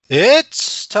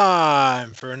It's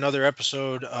time for another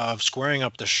episode of Squaring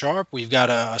Up the Sharp. We've got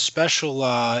a special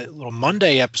little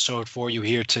Monday episode for you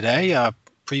here today,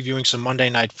 previewing some Monday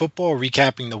Night Football,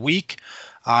 recapping the week.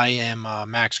 I am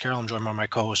Max Carroll. I'm joined by my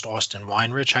co-host Austin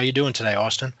Weinrich. How you doing today,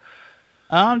 Austin?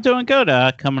 I'm doing good.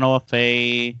 Coming off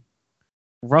a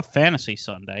rough fantasy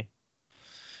Sunday.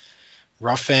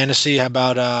 Rough fantasy. How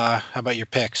about your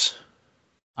picks?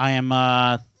 I am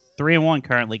 3-1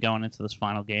 currently going into this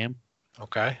final game.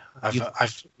 Okay, I've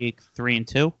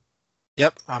 3-2.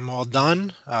 Yep, I'm all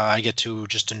done. I get to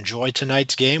just enjoy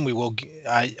tonight's game. We will.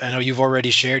 I know you've already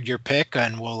shared your pick,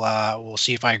 and we'll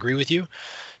see if I agree with you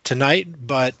tonight.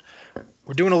 But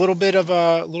we're doing a little bit of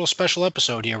a little special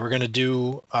episode here. We're going to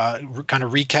do kind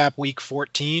of recap Week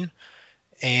 14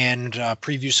 and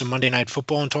preview some Monday Night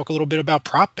Football and talk a little bit about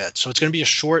prop bets. So it's going to be a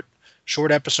short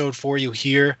episode for you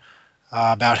here,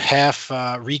 about half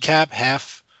recap,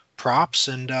 half props,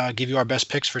 and give you our best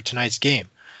picks for tonight's game.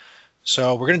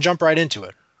 So we're going to jump right into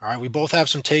it. All right. We both have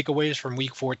some takeaways from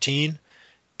Week 14,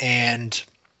 and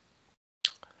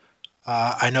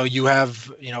I know you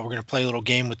have, we're going to play a little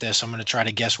game with this. I'm going to try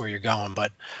to guess where you're going,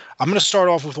 but I'm going to start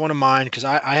off with one of mine because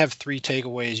I have 3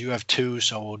 takeaways. You have 2,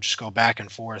 so we'll just go back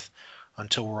and forth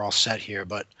until we're all set here.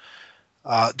 But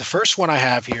the first one I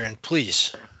have here, and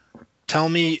please tell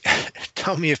me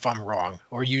if I'm wrong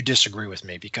or you disagree with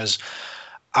me, because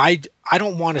I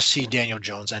don't want to see Daniel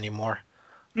Jones anymore.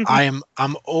 I'm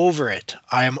over it.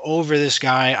 I am over this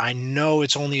guy. I know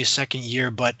it's only his second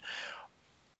year, but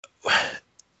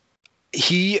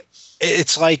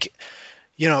it's like,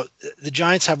 the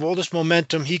Giants have all this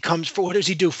momentum. He comes for, what does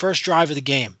he do? First drive of the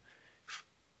game.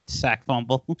 Sack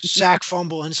fumble. Sack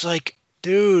fumble. And it's like,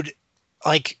 dude,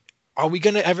 like, are we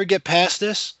going to ever get past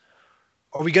this?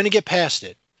 Are we going to get past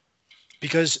it?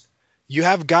 Because you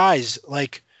have guys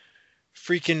like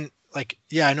freaking, like,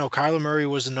 yeah, I know Kyler Murray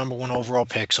was the number 1 overall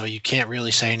pick, so you can't really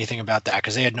say anything about that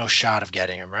because they had no shot of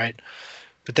getting him, right?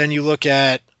 But then you look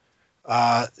at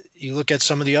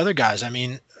some of the other guys. I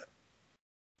mean,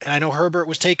 and I know Herbert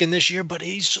was taken this year, but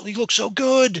he looks so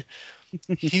good.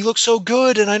 He looks so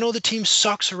good, and I know the team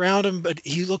sucks around him, but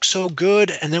he looks so good.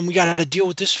 And then we got to deal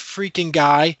with this freaking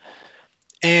guy.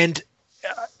 And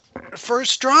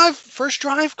first drive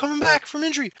coming back from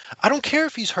injury. I don't care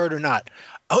if he's hurt or not.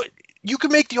 Oh, you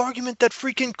could make the argument that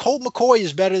freaking Colt McCoy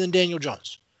is better than Daniel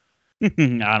Jones. I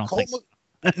don't think so.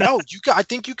 No, I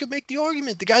think you could make the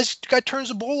argument. The guy turns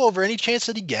the ball over any chance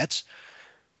that he gets.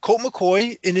 Colt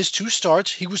McCoy, in his 2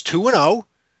 starts, he was 2-0.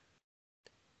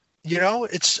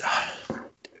 It's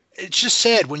just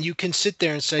sad when you can sit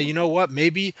there and say, you know what,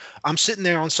 maybe I'm sitting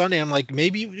there on Sunday, I'm like,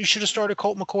 maybe you should have started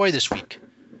Colt McCoy this week.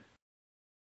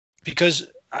 Because,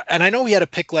 and I know he had a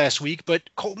pick last week, but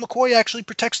Colt McCoy actually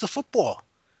protects the football.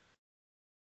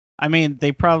 I mean,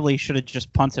 they probably should have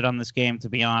just punted on this game, to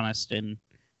be honest, and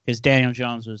because Daniel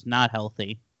Jones was not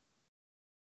healthy.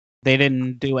 They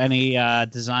didn't do any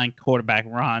design quarterback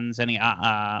runs, any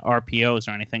RPOs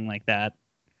or anything like that.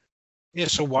 Yeah,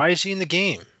 so why is he in the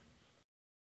game?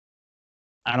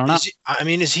 I don't know.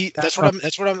 Is he? That's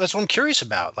what I'm curious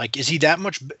about. Like, is he that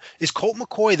much? Is Colt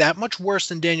McCoy that much worse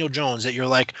than Daniel Jones that you're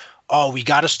like, oh, we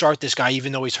got to start this guy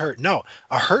even though he's hurt? No,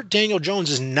 a hurt Daniel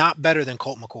Jones is not better than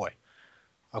Colt McCoy.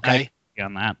 Okay.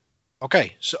 On that.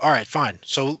 Okay. So all right, fine.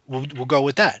 So we'll go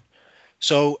with that.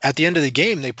 So at the end of the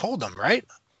game, they pulled him, right?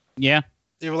 Yeah.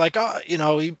 They were like, oh,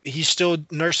 he's still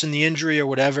nursing the injury or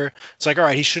whatever. It's like, all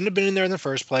right, he shouldn't have been in there in the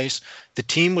first place. The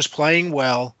team was playing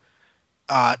well,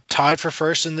 tied for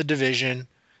first in the division,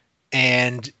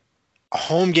 and a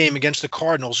home game against the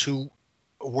Cardinals, who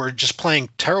were just playing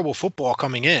terrible football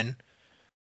coming in,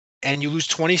 and you lose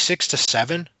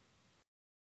 26-7.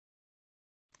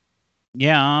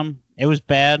 Yeah, it was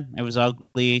bad. It was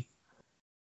ugly.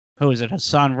 Who was it?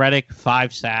 Hassan Reddick,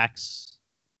 5 sacks.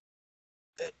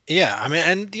 Yeah, I mean,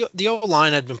 and the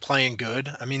O-line had been playing good.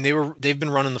 I mean, they've been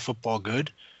running the football good,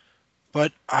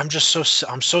 but I'm so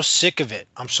sick of it.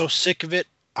 I'm so sick of it.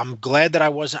 I'm glad that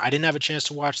I didn't have a chance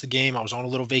to watch the game. I was on a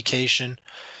little vacation.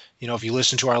 If you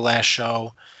listen to our last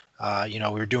show, we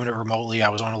were doing it remotely. I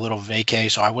was on a little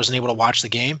vacay, so I wasn't able to watch the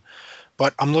game.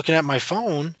 But I'm looking at my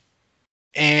phone,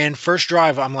 and first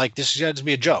drive, I'm like, this has got to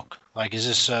be a joke. Like, is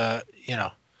this,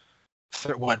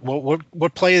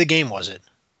 what play of the game was it?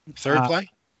 Third play?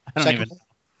 I don't even.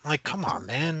 Like, come on,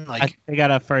 man! Like, they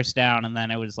got a first down, and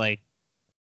then it was like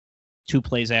 2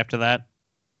 plays after that.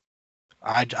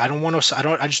 I don't want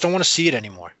to. I just don't want to see it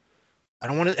anymore. I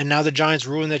don't want to. And now the Giants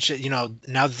ruined that shit. Now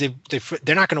that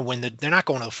they're not going to win. They're not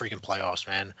going to the freaking playoffs,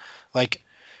 man. Like,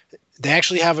 they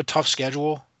actually have a tough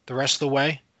schedule the rest of the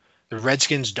way. The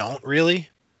Redskins don't really.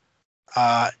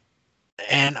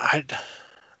 And I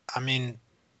I mean,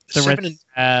 The seven. Reds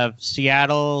have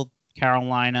Seattle,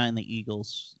 Carolina, and the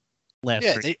Eagles last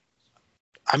Yeah, three.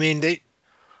 I mean,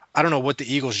 I don't know what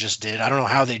the Eagles just did. I don't know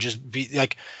how they just beat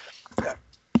like,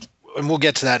 and we'll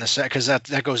get to that in a sec because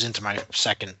that goes into my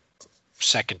second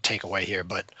takeaway here.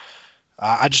 But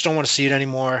I just don't want to see it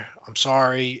anymore. I'm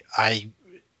sorry. I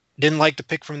didn't like the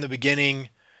pick from the beginning.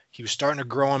 He was starting to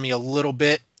grow on me a little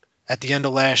bit at the end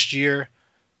of last year,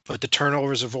 but the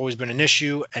turnovers have always been an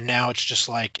issue, and now it's just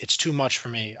like it's too much for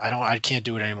me. I can't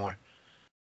do it anymore.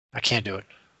 I can't do it.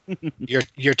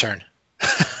 Your turn.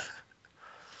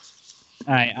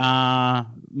 All right.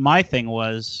 My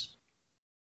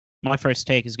first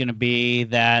take is going to be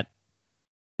that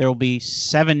there will be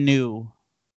 7 new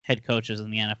head coaches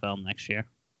in the NFL next year.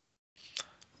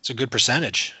 It's a good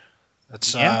percentage.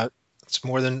 That's Yeah. it's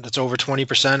over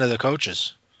 20% of the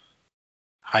coaches.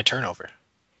 High turnover.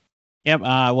 Yep.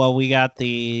 Well, we got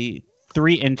the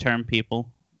 3 intern people.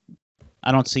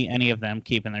 I don't see any of them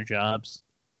keeping their jobs.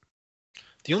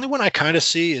 The only one I kind of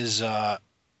see is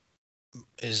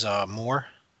Moore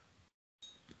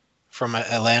from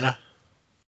Atlanta.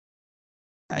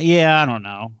 Yeah, I don't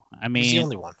know. I mean, He's the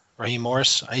only one. Raheem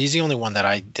Morris. He's the only one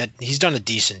that he's done a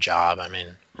decent job. I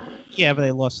mean, yeah, but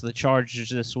they lost to the Chargers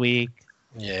this week.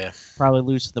 yeah. Probably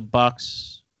lose to the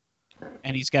Bucks,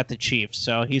 and he's got the Chiefs,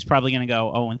 so he's probably going to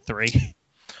go 0-3.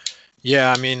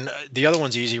 Yeah, I mean, the other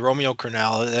one's easy. Romeo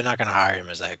Crennel. They're not going to hire him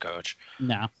as the head coach.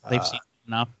 No, they've seen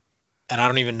enough. And I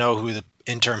don't even know who the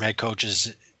interim head coach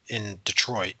is in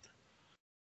Detroit.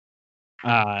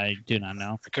 I do not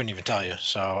know. I couldn't even tell you.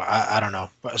 So I don't know.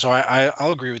 So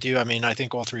I'll agree with you. I mean, I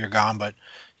think all 3 are gone, but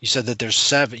you said that there's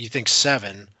 7. You think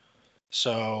 7.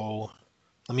 So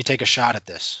let me take a shot at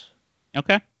this.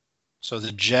 Okay. So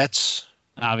the Jets,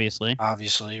 Obviously,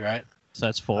 right? so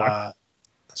that's 4.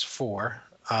 That's 4.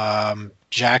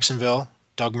 Jacksonville,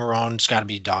 Doug Marrone's got to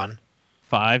be done.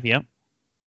 5. Yep.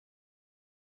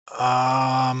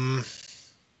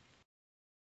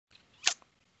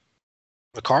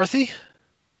 McCarthy?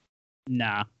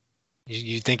 Nah.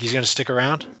 You think he's going to stick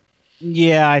around?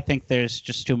 Yeah, I think there's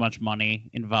just too much money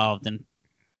involved, and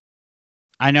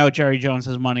I know Jerry Jones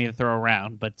has money to throw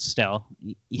around, but still,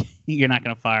 you're not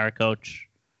going to fire a coach.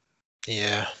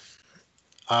 Yeah.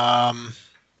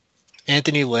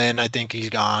 Anthony Lynn, I think he's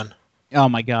gone. Oh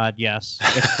my God, yes.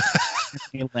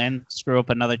 Anthony Lynn screw up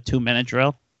another 2-minute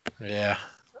drill. Yeah.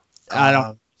 I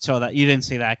don't. So that you didn't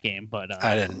see that game, but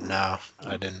I didn't. No,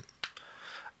 I didn't.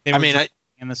 I mean,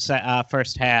 in the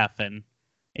first half, and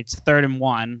it's 3rd and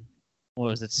 1. What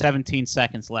was it? 17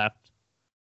 seconds left.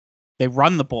 They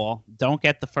run the ball, don't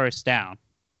get the first down.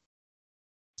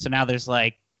 So now there's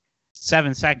like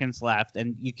 7 seconds left,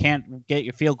 and you can't get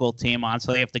your field goal team on,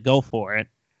 so they have to go for it,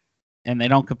 and they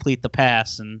don't complete the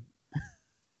pass. And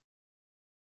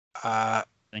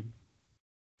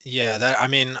yeah, that I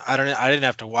mean, I didn't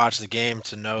have to watch the game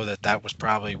to know that was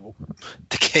probably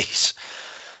the case.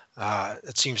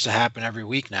 It seems to happen every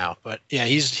week now, but yeah,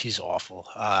 he's awful.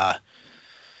 Let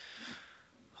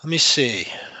me see.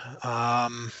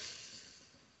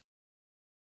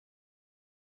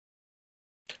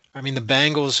 I mean, the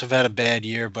Bengals have had a bad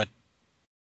year, but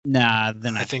nah,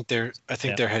 then I think they're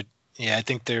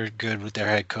good with their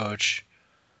head coach.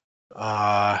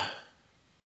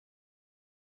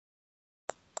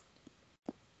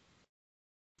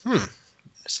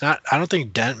 It's not. I don't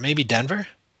think maybe Denver.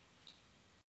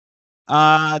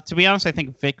 To be honest, I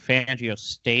think Vic Fangio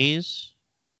stays.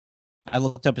 I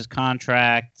looked up his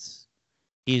contract.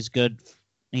 He's good.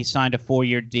 He signed a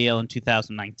 4-year deal in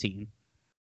 2019.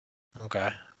 Okay.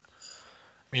 I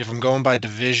mean, if I'm going by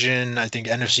division, I think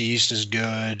NFC East is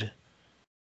good.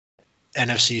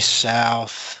 NFC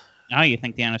South. Oh, you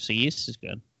think the NFC East is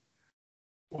good?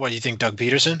 What do you think, Doug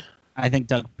Peterson? I think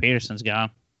Doug Peterson's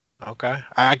gone. Okay,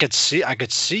 I could see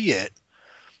it,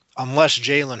 unless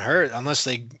they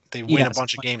win a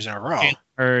bunch of games in a row.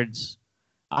 Hurts.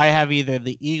 I have either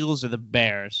the Eagles or the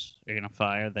Bears are gonna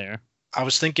fire there. I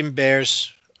was thinking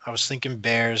Bears,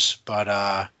 but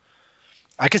I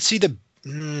could see the.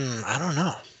 I don't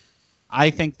know. I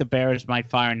think the Bears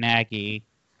might fire Nagy,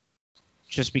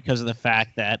 just because of the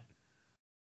fact that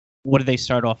what did they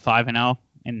start off 5-0?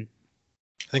 And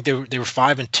I think they were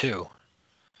 5-2.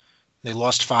 They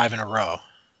lost 5 in a row,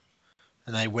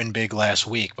 and they win big last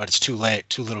week. But it's too late,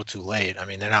 too little, too late. I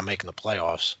mean, they're not making the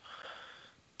playoffs.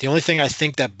 The only thing I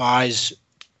think that buys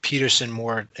Peterson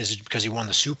more is because he won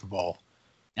the Super Bowl.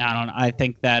 I don't know. I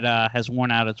think that has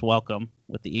worn out its welcome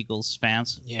with the Eagles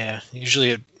fans. Yeah, usually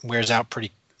it wears out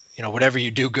pretty. Whatever you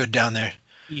do good down there.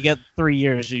 You get 3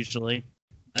 years usually.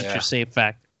 That's your safe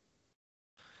factor.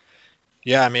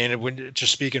 Yeah, I mean,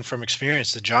 just speaking from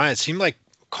experience, the Giants seem like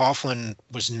Coughlin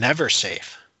was never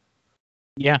safe.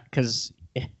 Yeah, because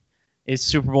his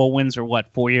Super Bowl wins are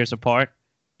what, 4 years apart?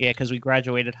 Yeah, because we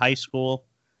graduated high school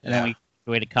and then we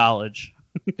graduated college.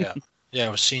 Yeah, it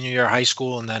was senior year of high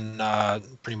school and then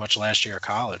pretty much last year of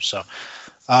college. So,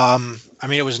 I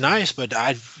mean, it was nice, but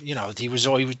he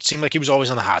would seem like he was always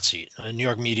on the hot seat. The New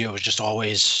York media was just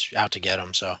always out to get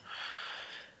him. So,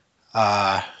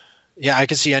 yeah, I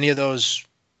could see any of those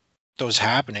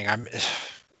happening.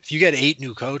 If you get 8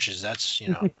 new coaches, that's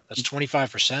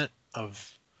 25%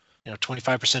 of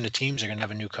 25% of teams are going to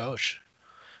have a new coach.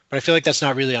 But I feel like that's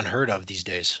not really unheard of these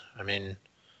days. I mean,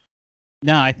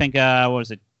 no, I think what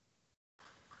was it?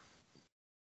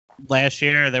 Last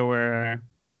year there were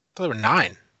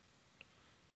 9.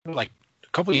 Like a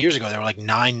couple of years ago, there were like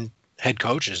 9 head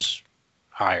coaches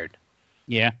hired.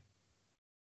 Yeah.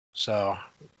 So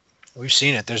we've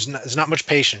seen it. There's not much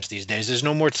patience these days. There's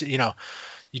no more.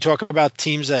 You talk about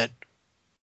teams that,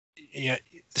 the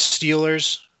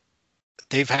Steelers.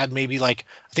 They've had I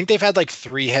think they've had like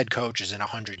 3 head coaches in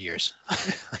 100 years.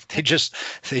 they just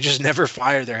never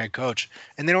fire their head coach,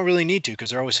 and they don't really need to because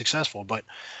they're always successful. But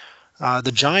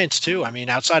the Giants too. I mean,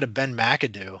 outside of Ben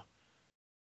McAdoo.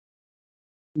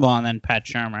 Well, and then Pat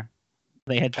Shurmur.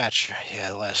 They had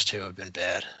the last 2 have been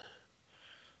bad.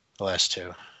 The last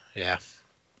 2, yeah.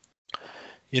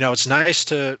 It's nice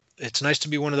to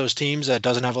be one of those teams that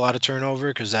doesn't have a lot of turnover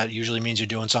because that usually means you're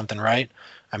doing something right.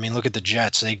 I mean, look at the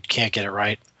Jets. They can't get it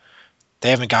right. They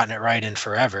haven't gotten it right in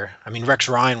forever. I mean, Rex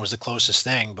Ryan was the closest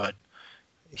thing, but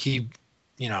he,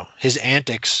 his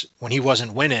antics when he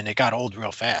wasn't winning, it got old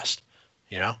real fast,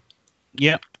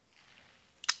 Yep.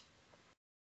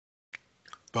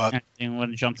 But anything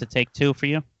want to jump to take 2 for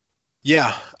you?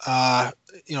 Yeah.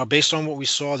 Based on what we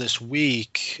saw this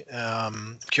week,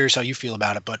 I'm curious how you feel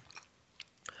about it, but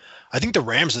I think the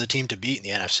Rams are the team to beat in the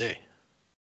NFC.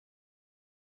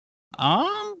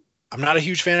 I'm not a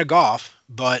huge fan of Goff,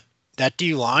 but that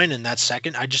D line and that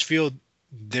second, I just feel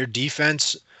their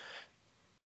defense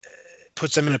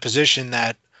puts them in a position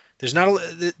that there's not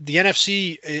the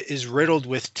NFC is riddled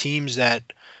with teams that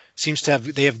seems to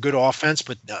have good offense,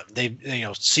 but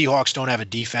Seahawks don't have a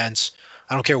defense.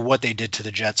 I don't care what they did to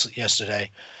the Jets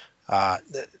yesterday.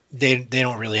 They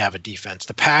don't really have a defense.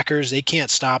 The Packers, they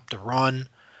can't stop the run.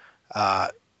 I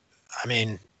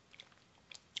mean,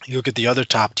 you look at the other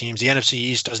top teams. The NFC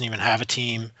East doesn't even have a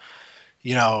team.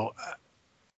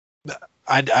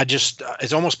 I just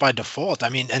it's almost by default. I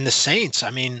mean, and the Saints.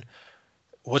 I mean,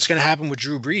 what's going to happen with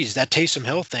Drew Brees? That Taysom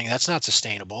Hill thing, that's not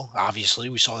sustainable. Obviously,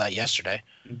 we saw that yesterday.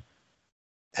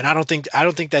 And I don't think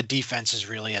that defense is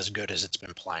really as good as it's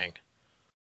been playing.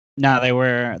 No,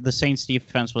 the Saints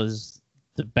defense was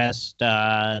the best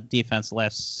defense the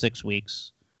last 6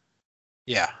 weeks.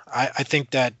 Yeah, I think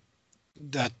that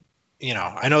I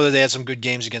know that they had some good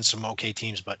games against some okay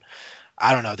teams, but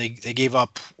I don't know. They gave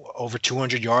up over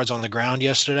 200 yards on the ground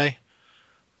yesterday.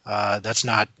 That's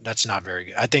not very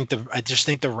good. I just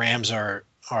think the Rams are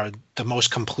the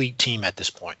most complete team at this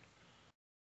point.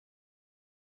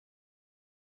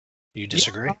 You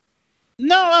disagree? Yeah.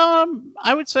 No,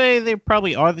 I would say they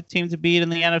probably are the team to beat in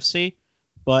the NFC,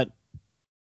 but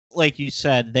like you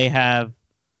said, they have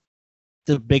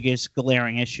the biggest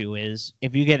glaring issue is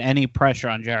if you get any pressure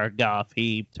on Jared Goff,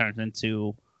 he turns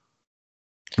into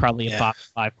probably a top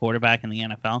 5 quarterback in the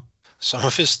NFL. Some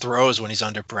of his throws when he's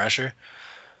under pressure,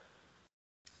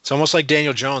 it's almost like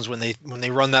Daniel Jones when they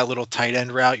run that little tight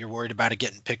end route. You're worried about it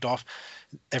getting picked off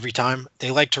every time. They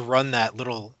like to run that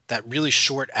really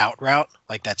short out route,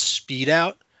 like that speed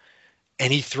out,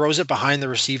 and he throws it behind the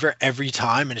receiver every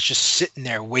time, and it's just sitting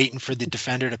there waiting for the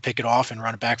defender to pick it off and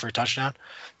run it back for a touchdown.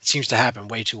 It seems to happen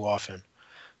way too often.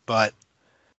 But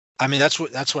I mean, that's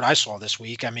what I saw this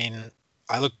week. I mean,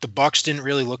 the Bucs didn't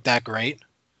really look that great.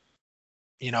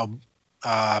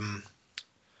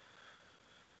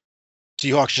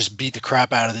 Seahawks just beat the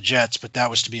crap out of the Jets, but that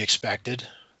was to be expected.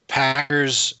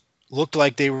 Packers looked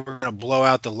like they were going to blow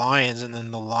out the Lions, and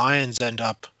then the Lions end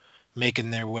up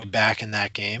making their way back in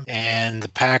that game. And the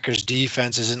Packers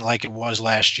defense isn't like it was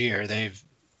last year. They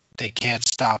can't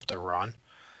stop the run.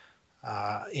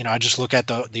 I just look at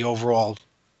the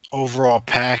overall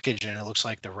package, and it looks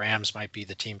like the Rams might be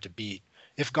the team to beat.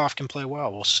 If Goff can play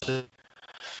well, we'll see.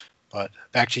 But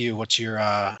back to you. What's your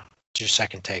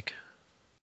second take?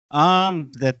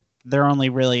 That there are only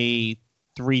really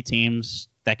 3 teams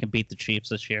that can beat the Chiefs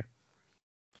this year.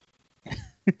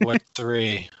 What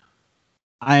 3?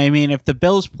 I mean, if the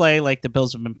Bills play like the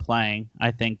Bills have been playing, I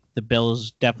think the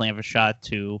Bills definitely have a shot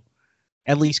to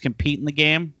at least compete in the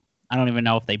game. I don't even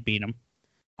know if they beat them.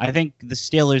 I think the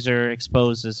Steelers are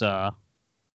exposed as a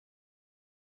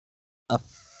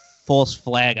false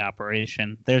flag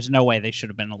operation. There's no way they should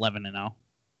have been 11-0.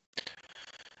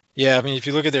 Yeah, I mean, if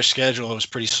you look at their schedule, it was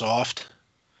pretty soft.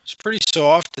 It's pretty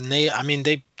soft, and they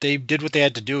did what they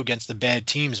had to do against the bad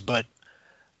teams. But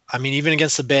I mean, even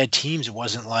against the bad teams, it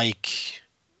wasn't like,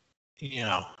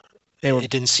 it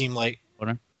didn't seem like.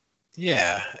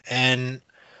 Yeah, and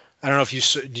I don't know if you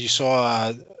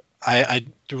saw. I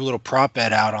threw a little prop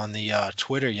bet out on the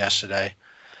Twitter yesterday.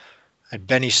 I had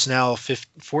Benny Snell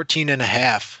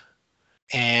 14.5,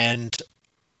 and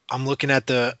I'm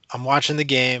watching the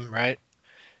game, right?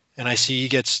 And I see he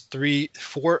gets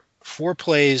four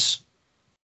plays.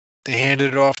 They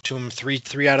handed it off to him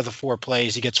three out of the 4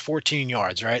 plays. He gets 14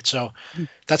 yards, right? So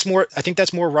I think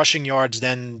that's more rushing yards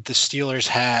than the Steelers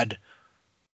had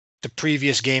the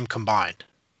previous game combined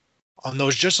on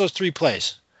those 3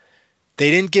 plays.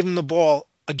 They didn't give him the ball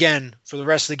again for the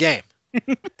rest of the game.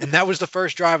 And that was the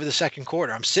first drive of the second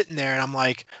quarter. I'm sitting there and I'm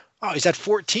like, oh, he's at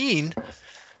 14.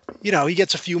 He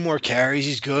gets a few more carries.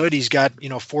 He's good. He's got,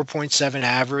 4.7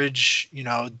 average.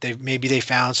 Maybe they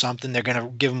found something. They're going to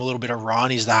give him a little bit of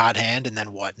run. He's the hot hand. And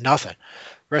then what? Nothing.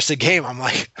 Rest of the game, I'm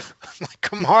like,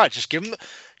 come on, just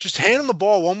hand him the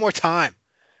ball one more time.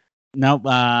 Nope.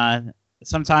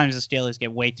 Sometimes the Steelers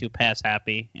get way too pass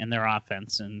happy in their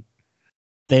offense, and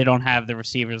they don't have the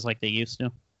receivers like they used to.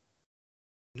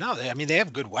 No, they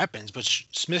have good weapons, but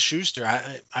Smith-Schuster,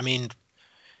 I mean,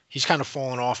 he's kind of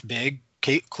fallen off big.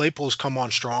 Claypool's come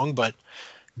on strong, but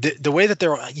the way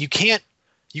that you can't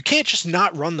just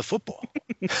not run the football.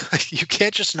 You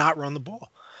can't just not run the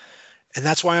ball. And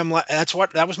that's why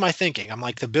that was my thinking. I'm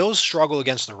like, the Bills struggle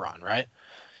against the run, right?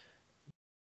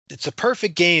 It's a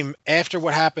perfect game after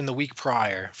what happened the week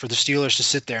prior for the Steelers to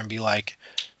sit there and be like,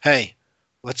 hey,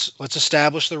 let's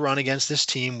establish the run against this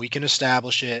team. We can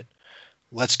establish it.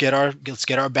 Let's get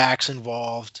our backs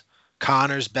involved.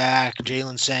 Connor's back,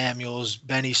 Jalen Samuels,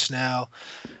 Benny Snell.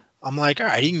 I'm like, all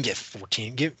right, he can get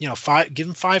 14. Give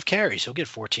him 5 carries. He'll get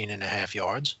 14.5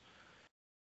 yards.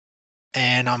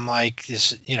 And I'm like,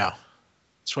 this,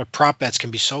 that's why prop bets can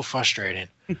be so frustrating.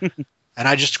 And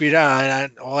I just tweeted out,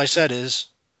 and all I said is,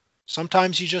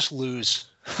 sometimes you just lose.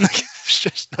 There's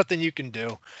just nothing you can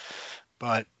do.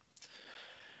 But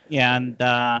yeah, and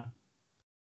I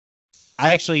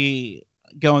actually,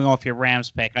 going off your Rams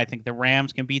pick, I think the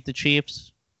Rams can beat the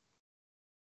Chiefs.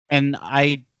 And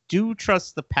I do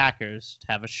trust the Packers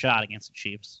to have a shot against the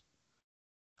Chiefs.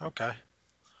 Okay.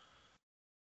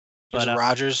 But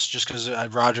Rodgers, just because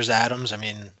Rodgers Adams, I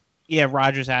mean. Yeah,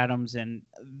 Rodgers Adams, and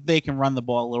they can run the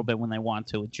ball a little bit when they want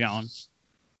to with Jones.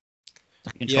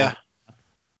 Yeah.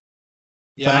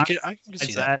 Yeah, I can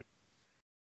see that.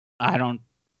 I don't.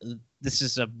 This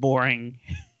is a boring.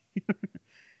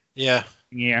 Yeah.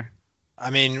 Year. I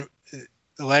mean,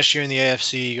 the last year in the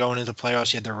AFC, going into the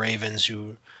playoffs, you had the Ravens,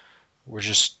 who were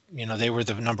just, they were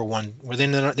the number one.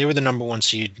 They were the number 1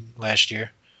 seed last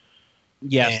year.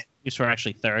 Yes, these were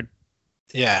actually 3rd.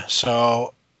 Yeah,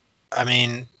 so, I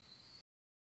mean,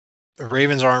 the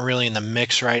Ravens aren't really in the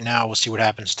mix right now. We'll see what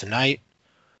happens tonight.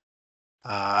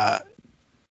 But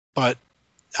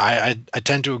I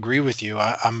tend to agree with you.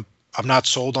 I'm not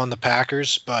sold on the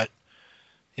Packers, but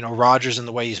Rodgers and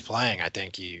the way he's playing, I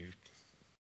think you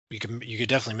could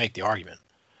definitely make the argument.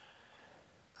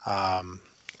 But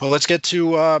let's get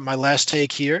to my last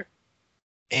take here,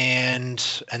 and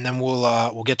then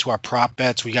we'll get to our prop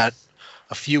bets. We got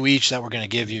a few each that we're going to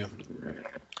give you.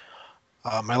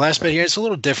 My last bet here, it's a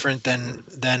little different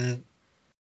than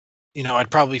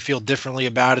I'd probably feel differently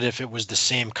about it if it was the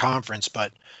same conference.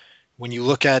 But when you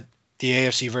look at the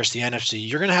AFC versus the NFC,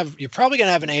 you're probably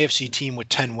gonna have an AFC team with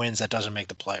 10 wins that doesn't make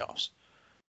the playoffs.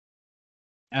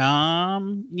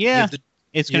 Yeah,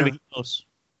 it's gonna be close.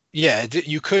 Yeah,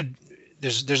 you could.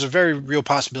 There's a very real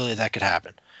possibility that could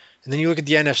happen. And then you look at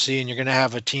the NFC, and you're gonna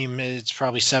have a team. It's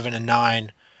probably 7-9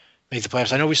 make the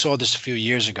playoffs. I know we saw this a few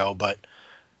years ago, but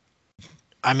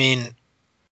I mean,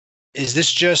 is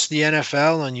this just the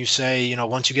NFL? And you say,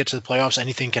 once you get to the playoffs,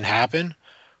 anything can happen,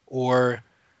 or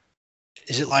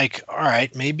is it like, all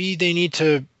right, maybe they need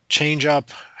to change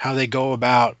up how they go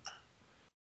about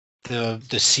the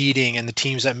seeding and the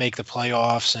teams that make the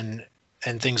playoffs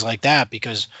and things like that,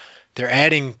 because they're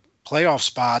adding playoff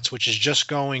spots, which is just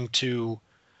going to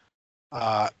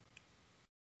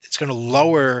it's going to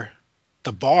lower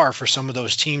the bar for some of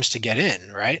those teams to get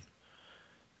in, right?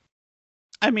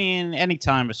 I mean,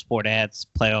 anytime a sport adds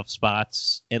playoff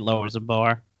spots, it lowers the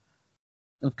bar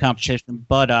of competition.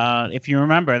 But if you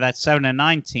remember, that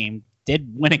 7-9 team did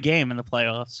win a game in the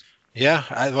playoffs. Yeah,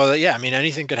 I mean,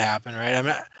 anything could happen, right? I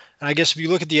mean, and I guess if you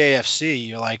look at the AFC,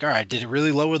 you're like, all right, did it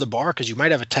really lower the bar? Because you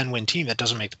might have a 10-win team that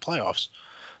doesn't make the playoffs.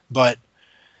 But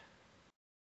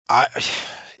I,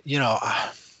 you know,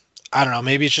 I don't know.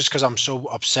 Maybe it's just because I'm so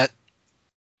upset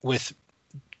with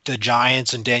the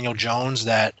Giants and Daniel Jones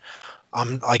that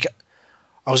I'm like,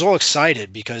 I was all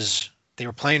excited because they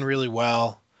were playing really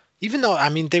well. Even though, I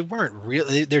mean, they weren't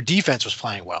really, their defense was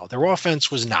playing well. Their offense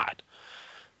was not.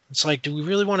 It's like, do we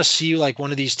really want to see like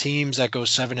one of these teams that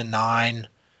goes 7-9,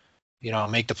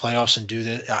 make the playoffs and do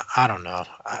that? I don't know.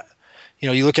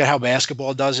 You look at how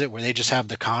basketball does it, where they just have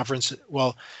the conference.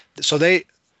 Well, so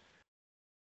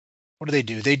what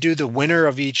do? They do the winner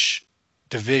of each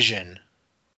division,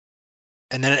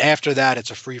 and then after that, it's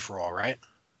a free for all, right?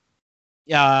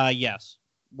 Yes,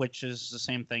 which is the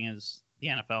same thing as the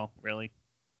NFL, really.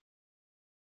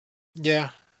 Yeah,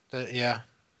 yeah.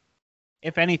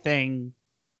 If anything,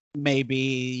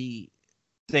 maybe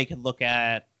they could look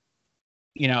at,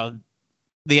 the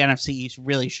NFC East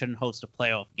really shouldn't host a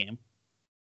playoff game.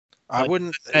 I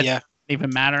wouldn't. That Yeah, doesn't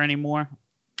even matter anymore.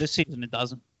 This season, it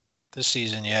doesn't. this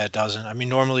season, yeah, it doesn't. I mean,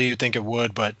 normally you'd think it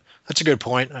would, but that's a good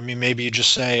point. I mean, maybe you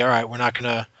just say, all right, you're not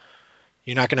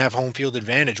gonna have home field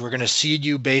advantage. We're gonna seed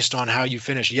you based on how you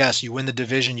finish. Yes, you win the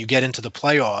division, you get into the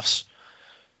playoffs,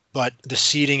 but the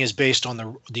seeding is based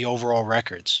on the overall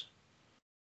records.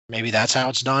 Maybe that's how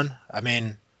it's done. I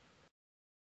mean,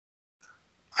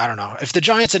 I don't know. If the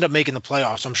Giants end up making the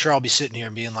playoffs, I'm sure I'll be sitting here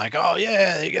and being like, "Oh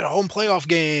yeah, they get a home playoff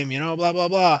game," blah blah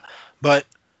blah. But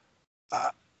uh,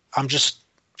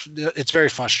 it's very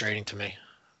frustrating to me.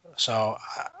 So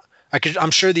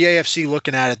I'm sure the AFC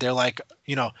looking at it, they're like,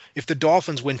 if the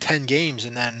Dolphins win 10 games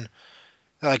and then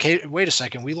they're like, hey, wait a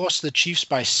second, we lost to the Chiefs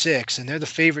by 6, and they're the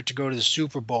favorite to go to the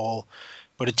Super Bowl,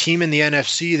 but a team in the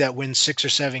NFC that wins 6 or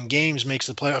 7 games makes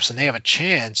the playoffs and they have a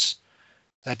chance.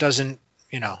 That doesn't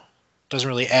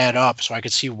really add up. So I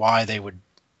could see why they would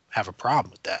have a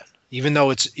problem with that, even though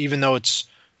it's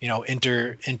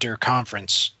inter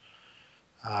conference.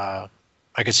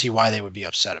 I could see why they would be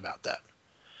upset about that.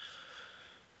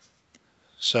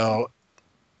 So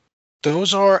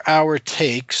those are our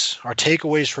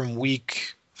takeaways from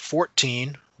week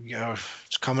 14.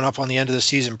 It's coming up on the end of the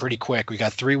season pretty quick. We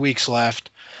got 3 weeks left.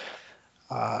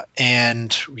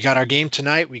 And we got our game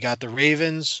tonight. We got the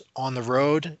Ravens on the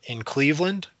road in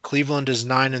Cleveland. Cleveland is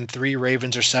 9-3.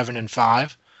 Ravens are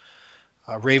 7-5.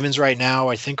 Ravens right now,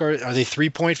 I think, are they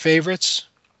 3-point favorites?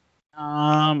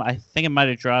 I think it might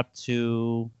have dropped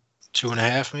to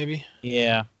 2.5, maybe.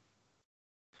 Yeah.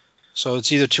 So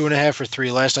it's either 2.5 or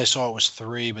 3. Last I saw it was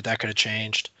 3, but that could have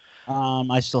changed.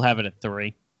 I still have it at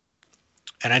 3.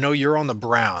 And I know you're on the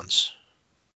Browns.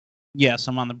 Yes,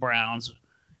 I'm on the Browns,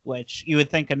 which you would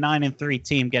think a 9-3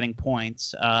 team getting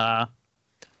points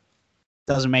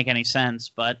doesn't make any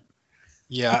sense, but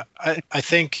yeah, I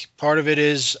think part of it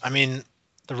is, I mean,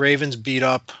 the Ravens beat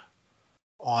up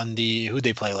on who'd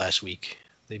they play last week?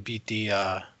 They beat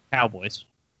the Cowboys.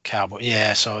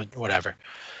 Yeah, so whatever.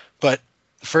 But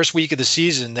the first week of the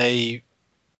season, they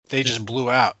just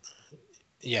blew out.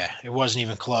 Yeah, it wasn't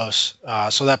even close.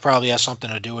 So that probably has something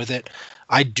to do with it.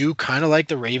 I do kind of like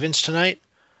the Ravens tonight.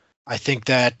 I think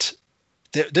that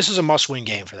this is a must-win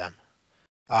game for them.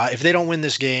 If they don't win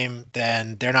this game,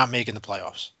 then they're not making the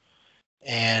playoffs.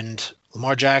 And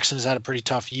Lamar Jackson has had a pretty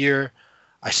tough year.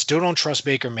 I still don't trust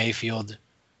Baker Mayfield.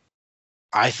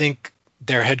 I think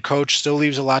their head coach still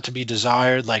leaves a lot to be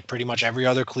desired, like pretty much every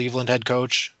other Cleveland head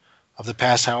coach of the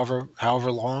past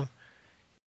however long.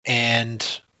 And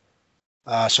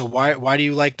so why do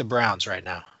you like the Browns right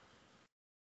now?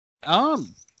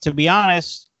 To be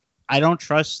honest, I don't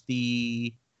trust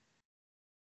the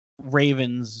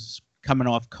Ravens coming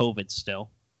off COVID still.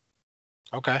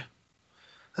 Okay.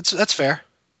 That's fair.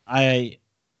 I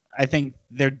think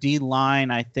their D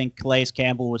line, I think Calais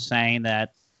Campbell was saying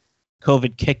that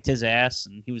COVID kicked his ass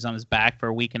and he was on his back for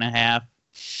a week and a half.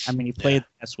 I mean, he played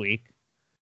last week,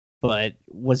 but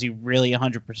was he really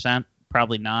 100%?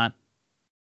 Probably not.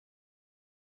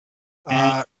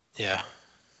 Yeah.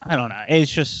 I don't know.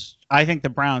 It's just, I think the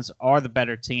Browns are the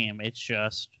better team. It's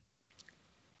just,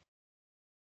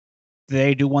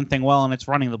 they do one thing well, and it's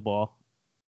running the ball.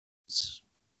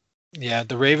 Yeah,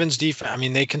 the Ravens defense, I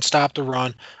mean, they can stop the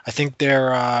run. I think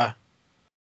they're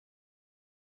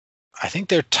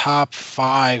top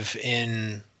 5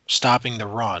 in stopping the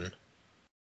run,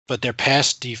 but their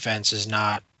pass defense has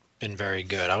not been very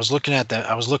good. I was looking at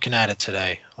it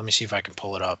today. Let me see if I can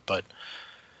pull it up, but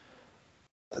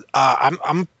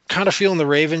I'm kind of feeling the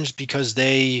Ravens because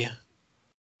they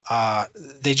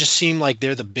just seem like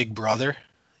they're the big brother,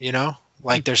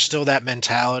 like there's still that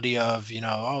mentality of,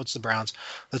 oh, it's the Browns.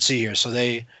 Let's see here. So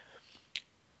they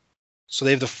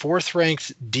have the 4th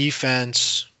ranked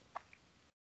defense.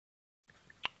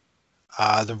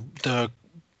 The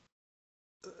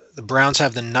The Browns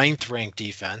have the ninth ranked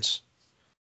defense.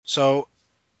 So,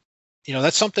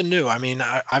 that's something new. I mean,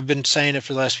 I've been saying it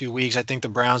for the last few weeks. I think the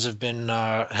Browns have been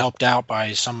helped out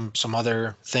by some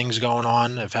other things going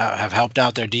on, have helped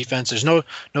out their defense. There's no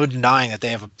denying that they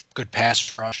have a good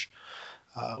pass rush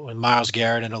with Myles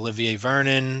Garrett and Olivier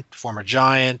Vernon, former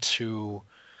Giant, who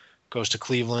goes to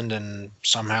Cleveland and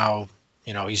somehow,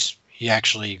 he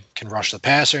actually can rush the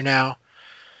passer now.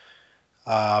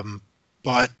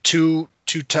 But the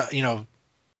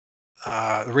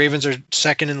Ravens are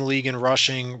second in the league in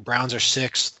rushing. Browns are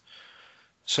sixth.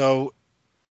 So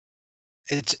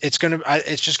it's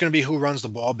just gonna be who runs the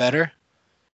ball better.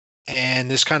 And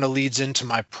this kind of leads into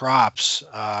my props.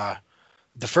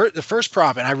 The first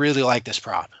prop, and I really like this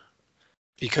prop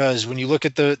because when you look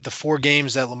at the 4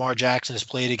 games that Lamar Jackson has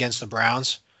played against the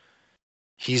Browns,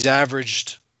 he's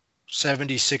averaged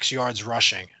 76 yards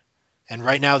rushing. And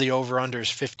right now the over-under is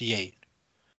 58.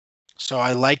 So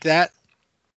I like that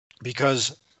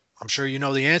because I'm sure you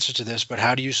know the answer to this, but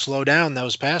how do you slow down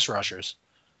those pass rushers?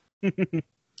 I mean,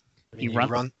 you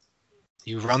run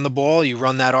the ball, you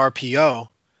run that RPO,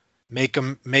 make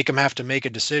them have to make a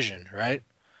decision, right?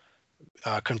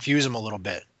 Confuse them a little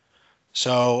bit.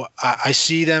 So I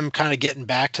see them kind of getting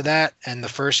back to that. And the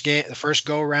first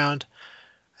go around,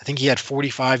 I think he had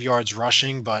 45 yards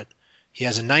rushing, but he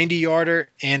has a 90-yarder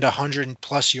and a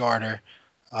 100+ yarder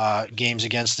games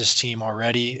against this team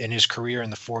already in his career in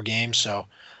the 4 games. So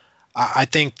I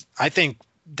think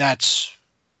that's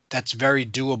very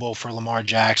doable for Lamar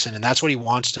Jackson, and that's what he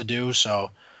wants to do. So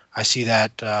I see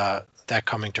that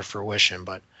coming to fruition.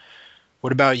 But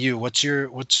what about you? What's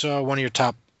one of your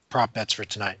top prop bets for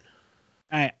tonight?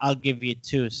 All right, I'll give you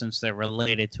 2 since they're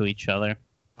related to each other.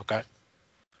 Okay.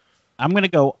 I'm going to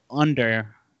go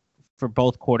under for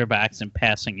both quarterbacks in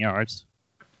passing yards.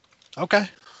 Okay.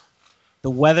 The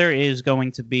weather is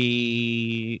going to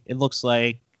be, it looks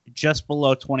like, just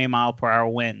below 20-mile-per-hour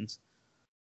winds.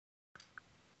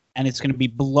 And it's going to be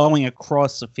blowing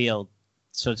across the field.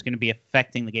 So it's going to be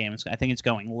affecting the game. I think it's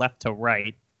going left to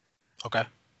right. Okay.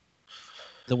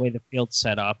 The way the field's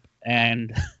set up.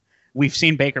 And we've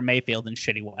seen Baker Mayfield in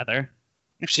shitty weather.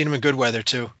 You've seen him in good weather,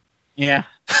 too. Yeah.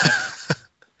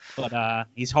 But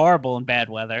he's horrible in bad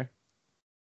weather.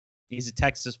 He's a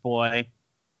Texas boy.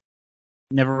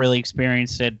 Never really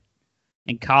experienced it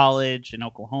in college, in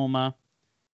Oklahoma.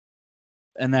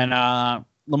 And then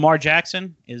Lamar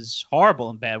Jackson is horrible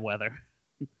in bad weather.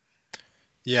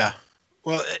 Yeah.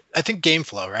 Well, I think game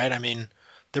flow, right? I mean,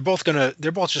 they're both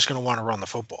just gonna want to run the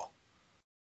football.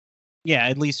 Yeah,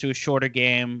 at least to a shorter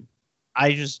game.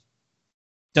 I just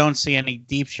don't see any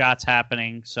deep shots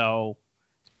happening. So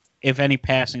if any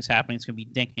passing's happening, it's gonna be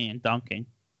dinking and dunking.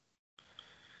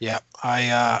 Yeah,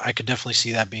 I could definitely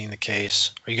see that being the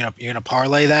case. Are you're gonna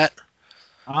parlay that?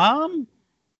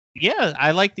 Yeah,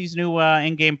 I like these new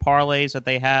in-game parlays that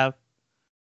they have.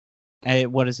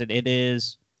 What is it? It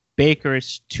is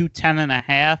Baker's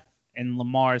 210.5, and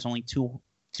Lamar is only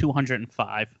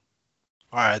 205.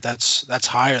 All right, that's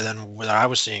higher than what I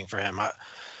was seeing for him.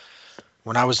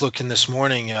 When I was looking this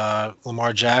morning,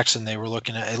 Lamar Jackson, they were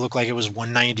looking at, it looked like it was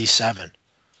 197.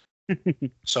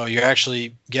 So you're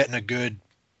actually getting a good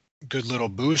little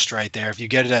boost right there. If you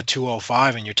get it at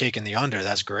 205 and you're taking the under,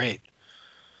 that's great.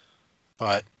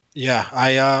 But yeah,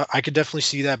 I could definitely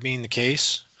see that being the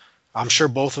case. I'm sure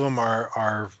both of them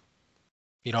are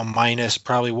minus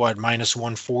probably minus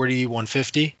 140,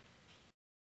 150.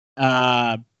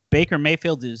 Baker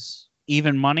Mayfield is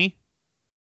even money,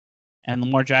 and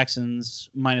Lamar Jackson's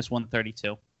minus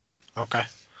 132. Okay.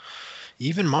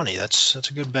 Even money. That's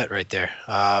a good bet right there.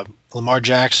 Lamar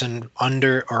Jackson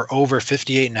under or over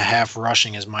 58.5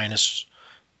 rushing is minus.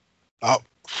 Oh,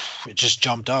 it just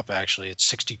jumped up actually.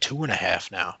 It's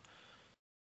 62.5 now.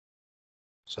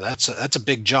 So that's a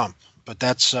big jump, but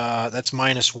that's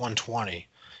minus 120,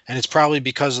 and it's probably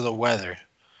because of the weather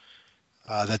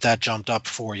that jumped up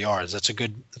 4 yards. That's a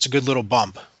good little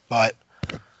bump. But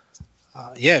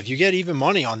yeah, if you get even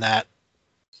money on that,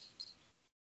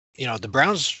 the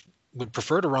Browns would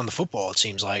prefer to run the football, it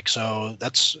seems like. So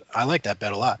I like that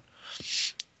bet a lot.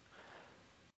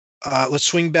 Let's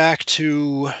swing back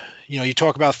to, you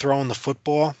talk about throwing the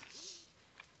football.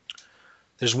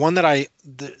 There's one that I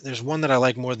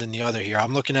like more than the other here.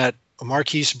 I'm looking at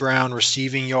Marquise Brown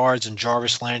receiving yards and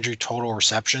Jarvis Landry total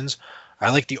receptions.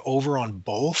 I like the over on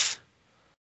both.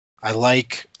 I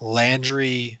like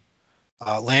Landry.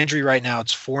 Landry right now,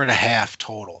 it's 4.5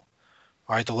 total.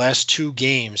 All right, the last 2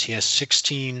 games, he has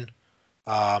 16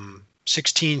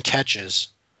 catches,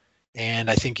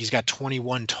 and I think he's got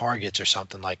 21 targets or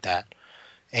something like that.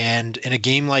 And in a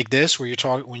game like this, where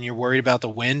when you're worried about the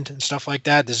wind and stuff like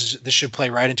that, this should play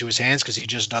right into his hands because he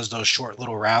just does those short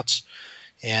little routes,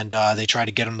 and they try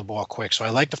to get him the ball quick. So I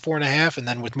like the 4.5. And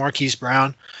then with Marquise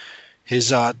Brown,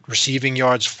 his receiving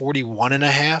yards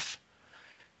 41.5.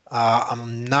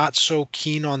 I'm not so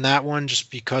keen on that one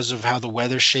just because of how the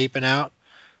weather's shaping out,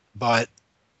 but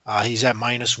he's at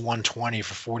minus 120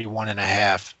 for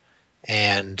 41.5,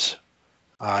 and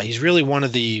he's really one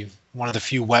of the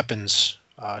few weapons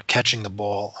catching the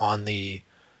ball on the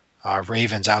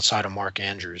Ravens outside of Mark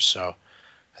Andrews. So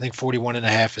I think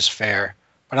 41.5 is fair,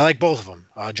 but I like both of them.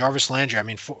 Jarvis Landry, I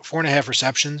mean, 4.5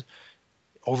 receptions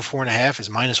over 4.5 is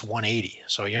minus 180.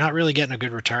 So you're not really getting a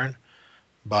good return,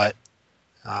 but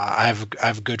I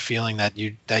have a good feeling that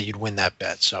you'd win that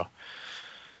bet. So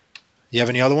you have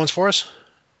any other ones for us?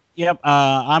 Yep.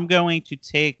 I'm going to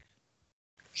take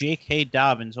J.K.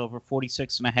 Dobbins over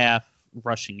 46.5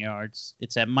 rushing yards.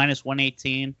 It's at minus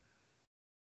 118.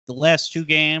 The last 2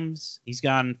 games, he's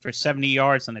gone for 70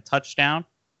 yards and a touchdown.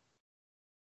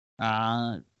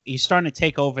 He's starting to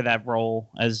take over that role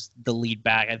as the lead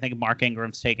back. I think Mark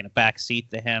Ingram's taking a back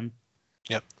seat to him.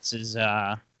 Yep. This is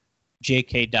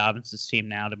J.K. Dobbins' team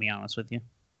now, to be honest with you.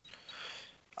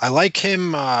 I like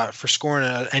him for scoring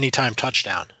an anytime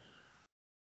touchdown.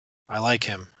 I like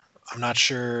him. I'm not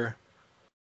sure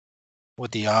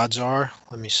what the odds are.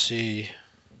 Let me see.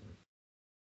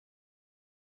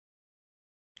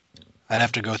 I'd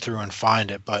have to go through and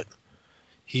find it, but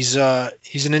he's an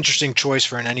interesting choice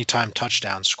for an anytime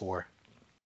touchdown score.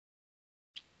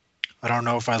 I don't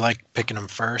know if I like picking him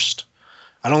first.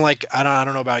 I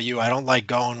don't know about you. I don't like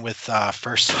going with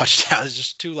first touchdown. It's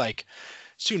just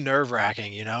it's too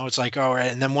nerve-wracking, you know? It's like, all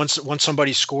right, and then once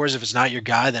somebody scores, if it's not your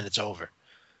guy, then it's over.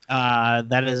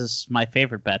 That is my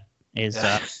favorite bet is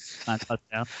not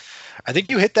touchdown. I think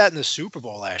you hit that in the Super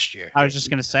Bowl last year. I was just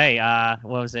gonna say,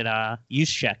 what was it?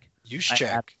 Juszczyk.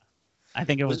 Juszczyk. I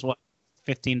think it was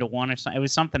 15-1 or something. It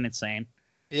was something insane.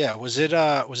 Yeah, was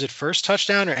it first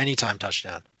touchdown or anytime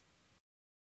touchdown?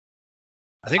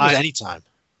 I think it was anytime.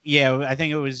 Yeah, I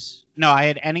think it was. No, I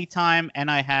had anytime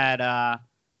and I had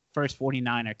first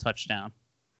 49er touchdown.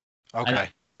 Okay.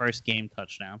 First game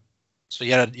touchdown. So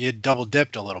you double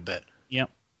dipped a little bit. Yep.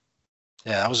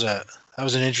 Yeah, that was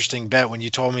an interesting bet. When you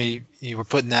told me you were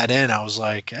putting that in, I was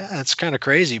like, that's kind of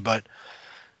crazy, but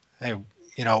hey,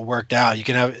 it worked out. You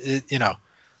can have it,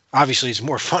 obviously it's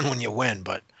more fun when you win,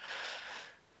 but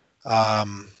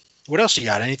what else you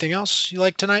got? Anything else you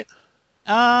like tonight?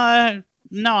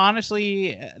 No,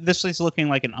 honestly, this is looking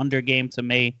like an under game to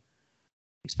me,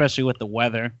 especially with the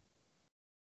weather.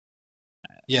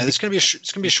 Yeah, it's gonna be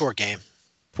a short game.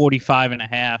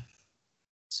 45.5.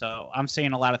 So I'm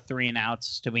seeing a lot of 3 and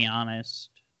outs, to be honest.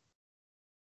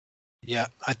 Yeah,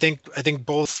 I think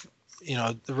both.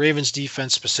 The Ravens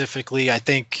defense specifically. I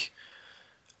think.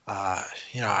 I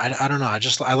don't know.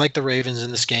 I like the Ravens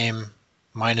in this game,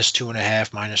 minus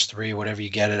 2.5, minus 3, whatever you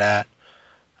get it at.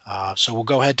 So we'll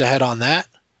go head to head on that.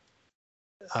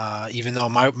 Even though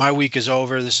my week is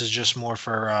over, this is just more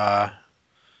for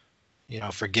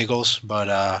for giggles.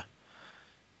 But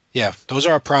yeah, those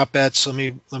are our prop bets. Let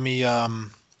me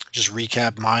just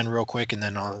recap mine real quick, and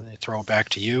then I'll throw it back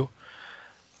to you.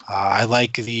 I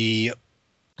like the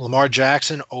Lamar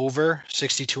Jackson over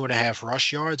 62.5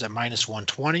 rush yards at minus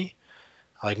 120.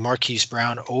 I like Marquise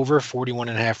Brown over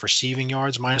 41.5 receiving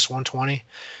yards, minus 120.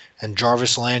 And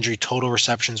Jarvis Landry total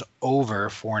receptions over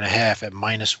 4.5 at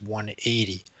minus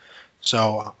 180.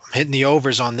 So I'm hitting the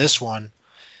overs on this one.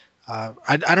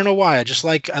 I don't know why.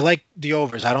 I like the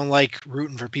overs. I don't like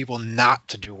rooting for people not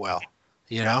to do well,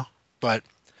 But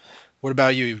what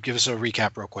about you? Give us a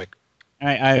recap real quick. All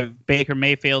right, I have Baker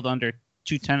Mayfield under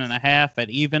 210.5 at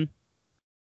even.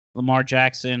 Lamar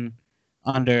Jackson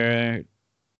under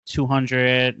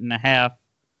 200.5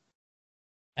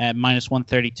 at minus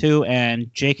 132,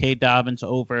 and J.K. Dobbins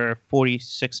over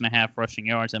 46.5 rushing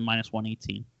yards at minus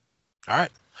 118. All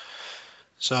right.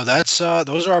 So that's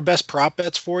those are our best prop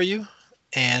bets for you,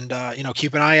 and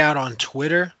keep an eye out on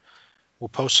Twitter. We'll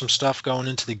post some stuff going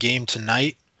into the game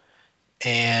tonight,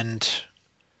 and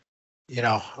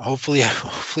hopefully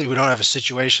we don't have a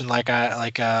situation like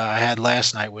I had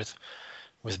last night with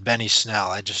Benny Snell.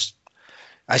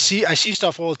 I see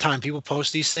stuff all the time. People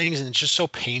post these things, and it's just so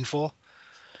painful.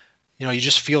 You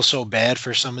just feel so bad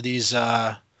for some of these.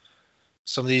 I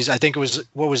think it was,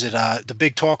 what was it? The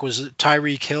big talk was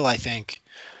Tyreek Hill. I think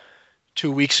 2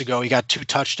 weeks ago he got 2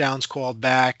 touchdowns called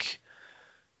back,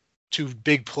 2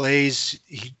 big plays.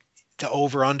 The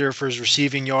over under for his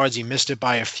receiving yards, he missed it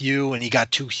by a few, and he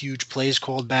got 2 huge plays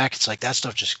called back. It's like that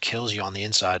stuff just kills you on the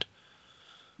inside.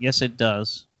 Yes, it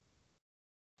does.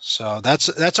 So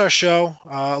that's our show.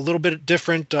 A little bit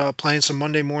different, playing some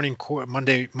Monday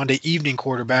evening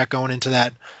quarterback going into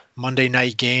that Monday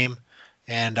night game,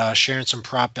 and sharing some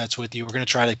prop bets with you. We're going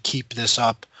to try to keep this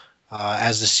up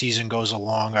as the season goes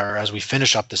along, or as we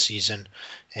finish up the season,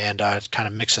 and kind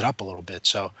of mix it up a little bit.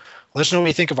 So let us know what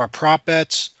you think of our prop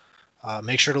bets.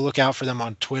 Make sure to look out for them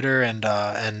on Twitter, and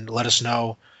let us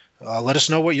know. Let us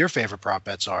know what your favorite prop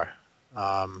bets are.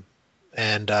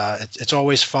 And it's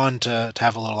always fun to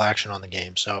have a little action on the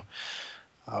game. So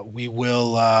we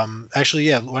will actually,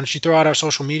 yeah. Why don't you throw out our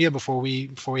social media before we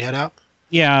head out?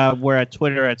 Yeah, we're at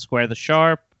Twitter at Square the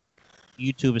Sharp.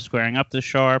 YouTube is Squaring Up the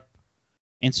Sharp.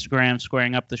 Instagram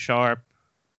Squaring Up the Sharp.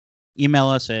 Email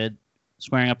us at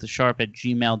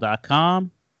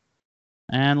squaringupthesharp@gmail.com.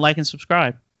 And like and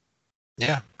subscribe.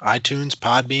 Yeah, iTunes,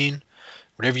 Podbean,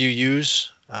 whatever you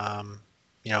use.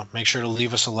 Make sure to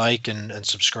leave us a like and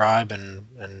subscribe,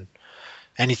 and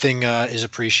anything is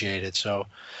appreciated. So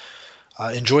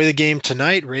enjoy the game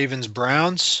tonight.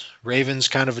 Ravens-Browns. Ravens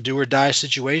kind of a do or die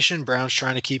situation. Browns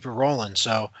trying to keep it rolling.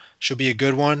 So should be a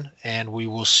good one. And we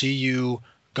will see you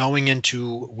going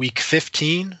into week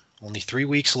 15. Only 3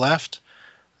 weeks left.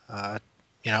 We'll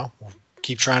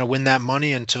keep trying to win that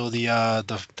money until the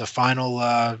final,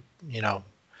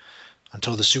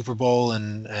 until the Super Bowl,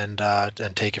 and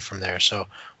take it from there. So,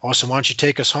 Austin, why don't you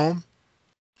take us home?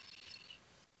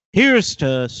 Here's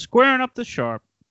to Squaring Up the Sharp.